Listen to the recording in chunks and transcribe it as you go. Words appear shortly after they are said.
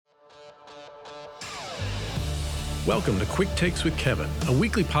Welcome to Quick Takes with Kevin, a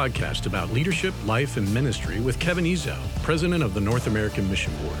weekly podcast about leadership, life, and ministry with Kevin Ezel, president of the North American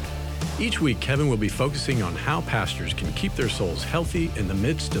Mission Board. Each week, Kevin will be focusing on how pastors can keep their souls healthy in the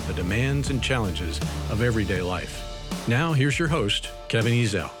midst of the demands and challenges of everyday life. Now, here's your host, Kevin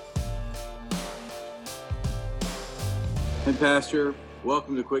Ezel. Hey, Pastor.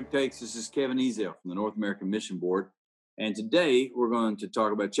 Welcome to Quick Takes. This is Kevin Ezel from the North American Mission Board. And today, we're going to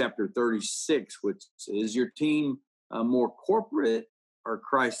talk about chapter 36, which is your team more corporate or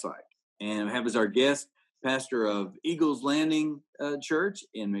Christlike? And I have as our guest, pastor of Eagles Landing Church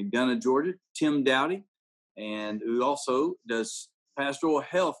in McDonough, Georgia, Tim Dowdy, and who also does pastoral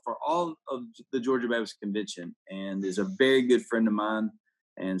health for all of the Georgia Baptist Convention and is a very good friend of mine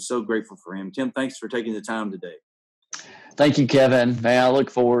and so grateful for him. Tim, thanks for taking the time today. Thank you, Kevin. Man, I look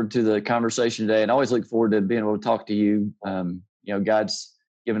forward to the conversation today and I always look forward to being able to talk to you. God's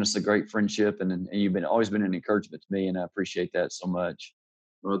given us a great friendship and you've always been an encouragement to me, and I appreciate that so much.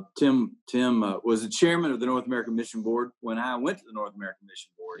 Well, Tim was the chairman of the North American Mission Board when I went to the North American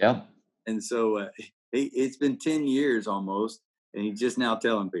Mission Board. Yeah. And so it's been 10 years almost, and he's just now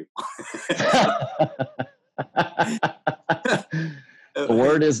telling people. The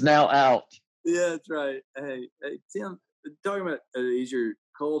word is now out. Yeah, that's right. Hey, Tim, talking about your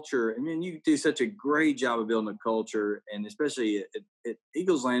culture, I mean, you do such a great job of building a culture, and especially at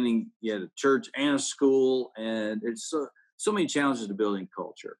Eagles Landing, you had a church and a school, and it's so many challenges to building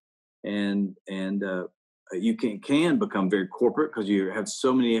culture. And you can become very corporate because you have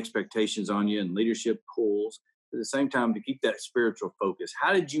so many expectations on you and leadership pulls. At the same time, to keep that spiritual focus,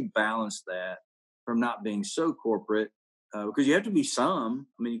 how did you balance that from not being so corporate? Because you have to be some.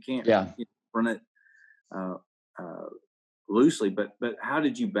 I mean, you can't run it loosely, but how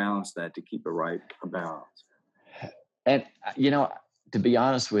did you balance that to keep a balance? And to be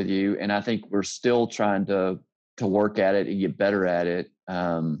honest with you, and I think we're still trying to work at it and get better at it.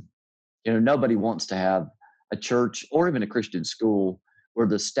 Nobody wants to have a church or even a Christian school where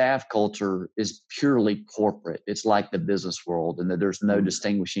the staff culture is purely corporate. It's like the business world, and that there's no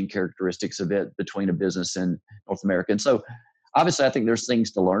distinguishing characteristics of it between a business and North America. And so obviously, I think there's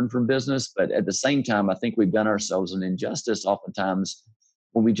things to learn from business, but at the same time, I think we've done ourselves an injustice oftentimes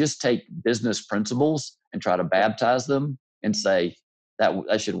when we just take business principles and try to baptize them and say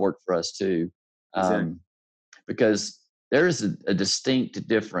that should work for us too. Exactly. Because there is a distinct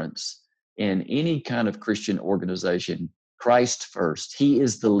difference in any kind of Christian organization. Christ first. He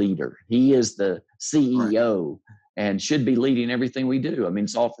is the leader. He is the CEO and should be leading everything we do. I mean,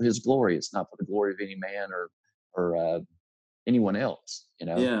 it's all for his glory. It's not for the glory of any man or anyone else,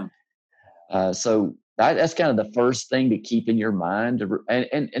 Yeah. So that's kind of the first thing to keep in your mind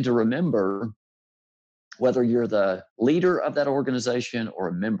and to remember, whether you're the leader of that organization or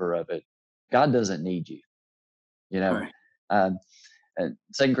a member of it, God doesn't need you. And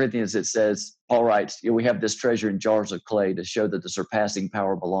 2 Corinthians, it says, Paul writes, we have this treasure in jars of clay to show that the surpassing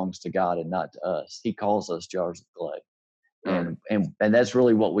power belongs to God and not to us. He calls us jars of clay. Right. And that's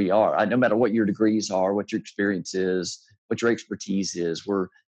really what we are. No matter what your degrees are, what your experience is, what your expertise is,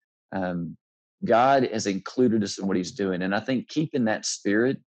 God has included us in what he's doing. And I think keeping that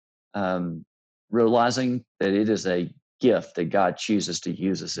spirit, realizing that it is a gift that God chooses to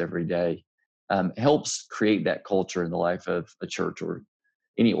use us every day, helps create that culture in the life of a church or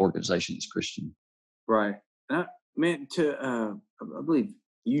any organization that's Christian. Right. I believe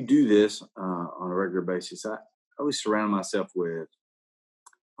you do this on a regular basis. I always surround myself with,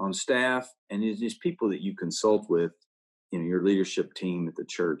 on staff, and it's just people that you consult with, your leadership team at the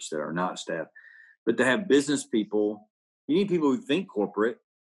church that are not staff. But to have business people, you need people who think corporate.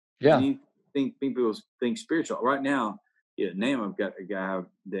 Yeah. You need people who think spiritual. Right now, I've got a guy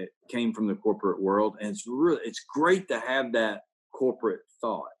that came from the corporate world, and it's great to have that corporate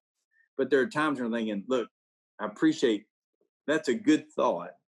thought. But there are times when I'm thinking, look, I appreciate that's a good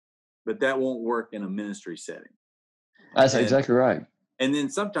thought, but that won't work in a ministry setting. That's exactly right. And then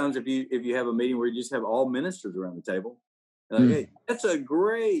sometimes if you have a meeting where you just have all ministers around the table, hey, that's a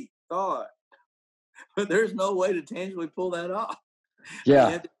great thought, but there's no way to tangibly pull that off. Yeah.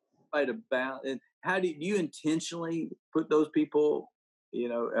 You have to fight about it. How do you intentionally put those people, in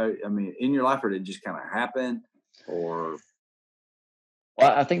your life, or did it just kind of happen? Or,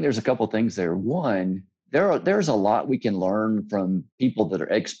 well, I think there's a couple of things there. One, there's a lot we can learn from people that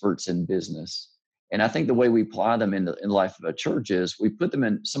are experts in business, and I think the way we apply them in the life of a church is we put them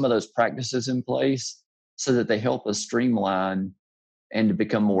in some of those practices in place so that they help us streamline and to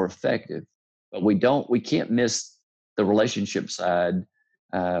become more effective. But we can't miss the relationship side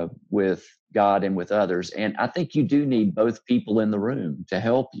with God and with others. And I think you do need both people in the room to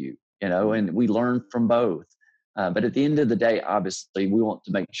help you, and we learn from both. But at the end of the day, obviously, we want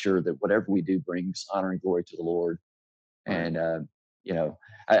to make sure that whatever we do brings honor and glory to the Lord. And,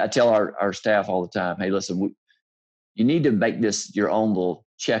 I tell our staff all the time, hey, listen, you need to make this your own little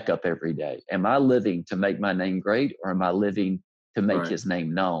checkup every day. Am I living to make my name great, or am I living to make his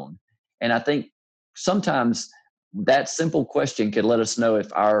name known? And I think sometimes that simple question can let us know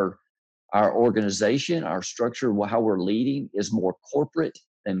if our organization, our structure, how we're leading is more corporate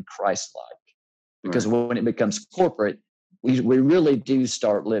than Christ-like. Because when it becomes corporate, we really do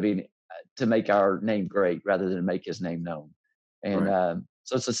start living to make our name great rather than make his name known. And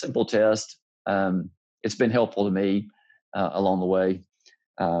so it's a simple test. It's been helpful to me along the way.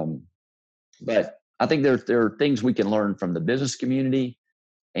 But I think there are things we can learn from the business community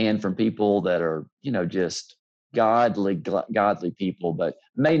and from people that are, just godly people, but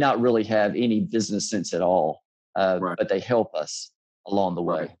may not really have any business sense at all. But they help us along the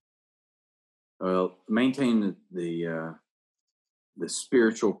way. Well, maintain the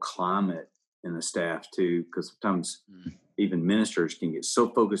spiritual climate in the staff too, because sometimes even ministers can get so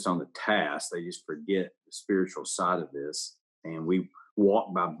focused on the task they just forget the spiritual side of this. And we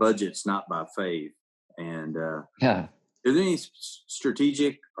walk by budgets, not by faith. And are there any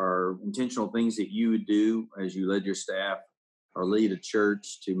strategic or intentional things that you would do as you led your staff or lead a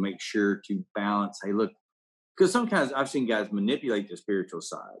church to make sure to balance? Hey, look, because sometimes I've seen guys manipulate the spiritual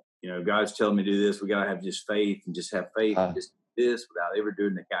side. God's telling me to do this. We got to have just faith and just have faith and just do this without ever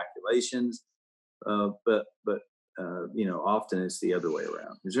doing the calculations. But often it's the other way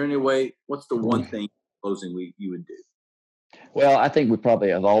around. Is there any way? What's the one thing closing you would do? Well, I think we probably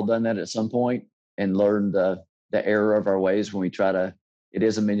have all done that at some point and learned the error of our ways when we try to.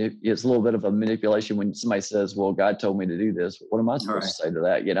 It's a little bit of a manipulation when somebody says, "Well, God told me to do this." What am I supposed to say to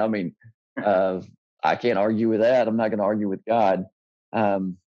that? I can't argue with that. I'm not going to argue with God.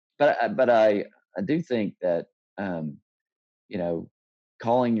 But I do think that,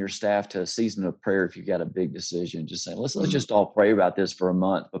 calling your staff to a season of prayer, if you've got a big decision, just saying, let's just all pray about this for a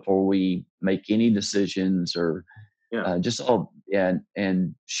month before we make any decisions, or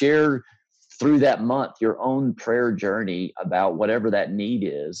and share through that month your own prayer journey about whatever that need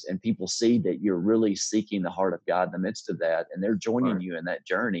is. And people see that you're really seeking the heart of God in the midst of that. And they're joining you in that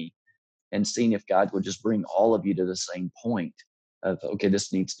journey, and seeing if God will just bring all of you to the same point of, okay,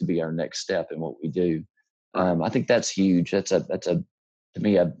 this needs to be our next step in what we do. I think that's huge. That's to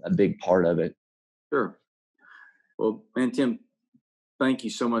me, a big part of it. Sure. Well, man, Tim, thank you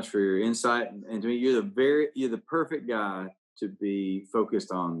so much for your insight. And to me, you're the perfect guy to be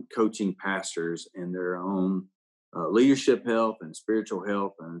focused on coaching pastors in their own leadership health and spiritual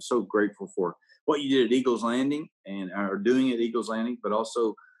health. And I'm so grateful for what you did at Eagles Landing and are doing at Eagles Landing, but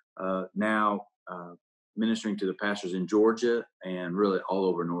also now ministering to the pastors in Georgia and really all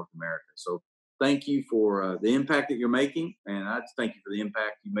over North America. So thank you for the impact that you're making. And I thank you for the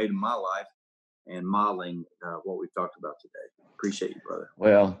impact you made in my life and modeling what we've talked about today. Appreciate you, brother.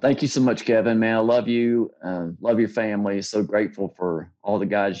 Well, thank you so much, Kevin, man. I love you. Love your family. So grateful for all the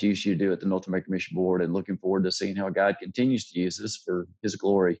guys you do at the North American Mission Board, and looking forward to seeing how God continues to use this for his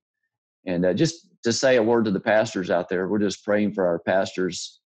glory. And just to say a word to the pastors out there, we're just praying for our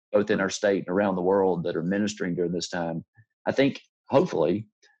pastors, both in our state and around the world, that are ministering during this time. I think hopefully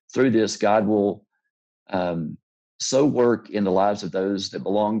through this, God will so work in the lives of those that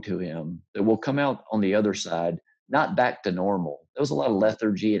belong to him that will come out on the other side, not back to normal. There was a lot of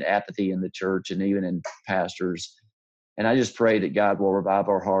lethargy and apathy in the church and even in pastors. And I just pray that God will revive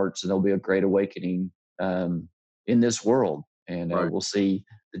our hearts, and there'll be a great awakening in this world. And we'll see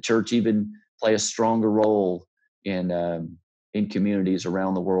the church even play a stronger role in communities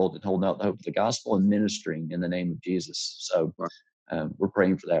around the world, and holding out the hope of the gospel and ministering in the name of Jesus. So we're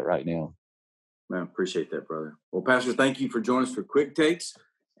praying for that right now. Man, appreciate that, brother. Well, Pastor, thank you for joining us for Quick Takes,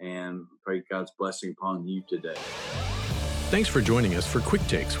 and pray God's blessing upon you today. Thanks for joining us for Quick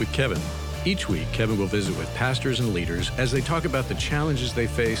Takes with Kevin. Each week, Kevin will visit with pastors and leaders as they talk about the challenges they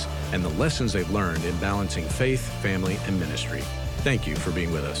face and the lessons they've learned in balancing faith, family, and ministry. Thank you for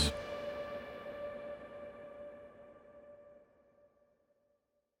being with us.